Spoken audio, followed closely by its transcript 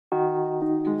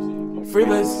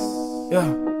Freebase, yeah.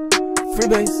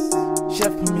 Freebase,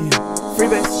 chef put me in.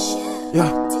 Freebase,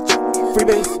 yeah.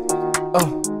 Freebase,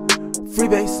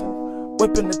 Freebase,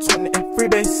 whipping the 20 and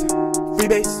Freebase,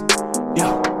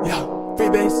 yeah.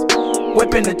 Freebase,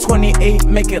 whipping the 28,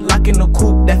 make it lock in the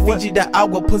coupe. That Fiji, that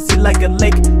agua, pussy like a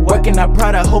lake. Working that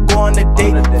product, hoe go on a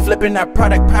date. Flipping that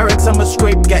product, Pyrex, I'm a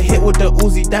scrape. Got hit with the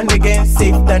Uzi, that nigga ain't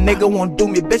safe. That nigga won't do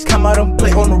me, bitch, come out and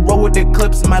play on the road with the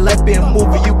clips. My life be a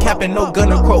movie, you capping, no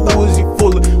gun or crow, who is you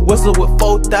fooling? Whistle with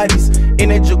 4 thotties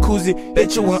in a jacuzzi.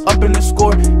 Bet you went up in the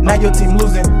score, now your team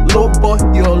losing. Little boy,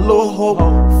 you a little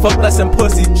hoe. Fuck less than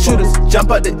pussy, shooters,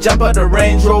 jump out the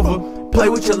Range Rover. Play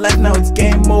with your life, now it's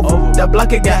game over. That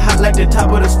block it got hot like the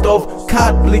top of the stove.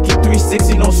 Cod blicky,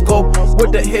 360, no scope.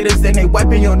 With the hitters, then they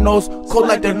wiping your nose. Cold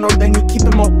like the north, then you keep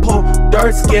him on pole.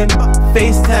 Dark skin,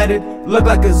 face tatted, look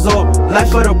like a zoo.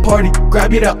 Life of the party,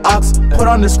 grab you the ox. Put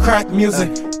on this crack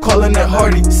music, calling it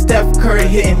Hardy. Steph Curry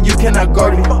hitting, you cannot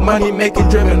guard me. Money making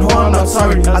driven, oh I'm not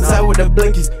sorry. Outside with the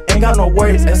blinkies, ain't got no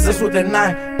worries. Assist with the 9,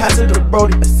 pass it to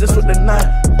Brody. Assist with the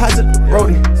 9, pass it to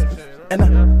Brody. And I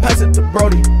pass it to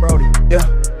Brody, yeah.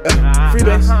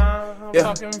 Freebase,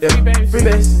 yeah.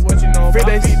 Freebase, what you know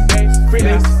Freebase,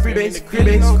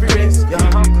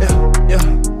 yeah.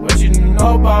 What you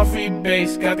know about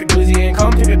Freebase? Got the glizzy and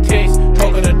come take a taste.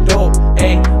 Talking the dope,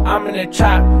 ayy. I'm in the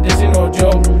trap, this ain't no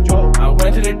joke. I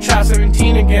went to the trap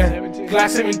 17 again.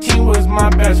 Glass 17 was my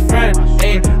best friend,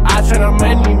 ayy. I trained on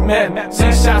many men.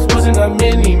 6 shots wasn't a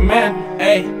mini man,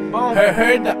 ayy.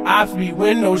 Heard the ops be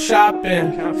window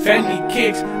shopping. Fendi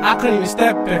kicks, I couldn't even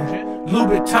step in.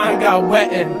 Louboutin got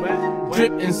wettin'.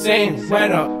 Drip insane,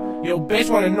 wet up. Yo, bitch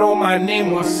wanna know my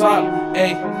name, what's up?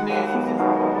 Ayy,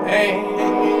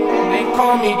 they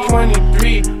call me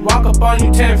 23. Walk up on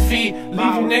you 10 feet,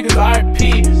 leave you niggas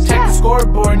RP. Check the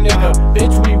scoreboard, nigga.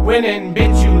 Bitch, we winning,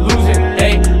 bitch, you losing.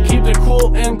 Ayy, keep it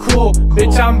cool and cool.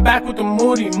 Bitch, I'm back with the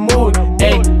moody mood.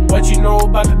 Ayy, what you know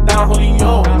about the Don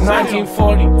Julio?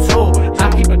 1942.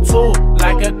 I keep a tool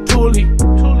like a toolie.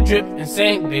 Drip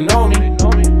insane, they know me.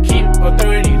 Keep a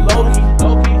 30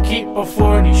 low-key, keep a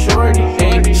 40 shorty.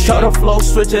 Ayy, shut the flow,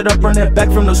 switch it up, run it back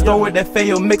from the store with that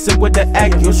fail, mix it with the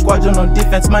act. Your squadron on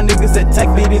defense, my niggas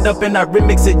attack, beat it up and I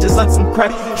remix it just like some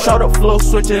crack. Shout the flow,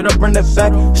 switch it up, run it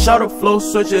back. Shout the flow,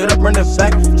 switch it up, run it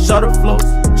back. Shout the flow,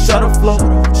 shout the flow,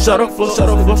 shout the flow, shout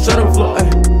the flow, shout the flow.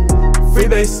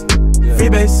 Freebase,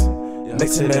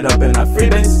 mixing it up in a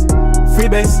Freebase,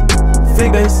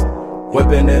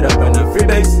 whipping it up in a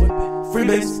Freebase.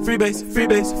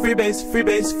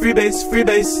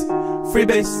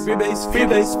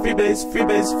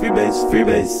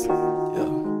 Freebase.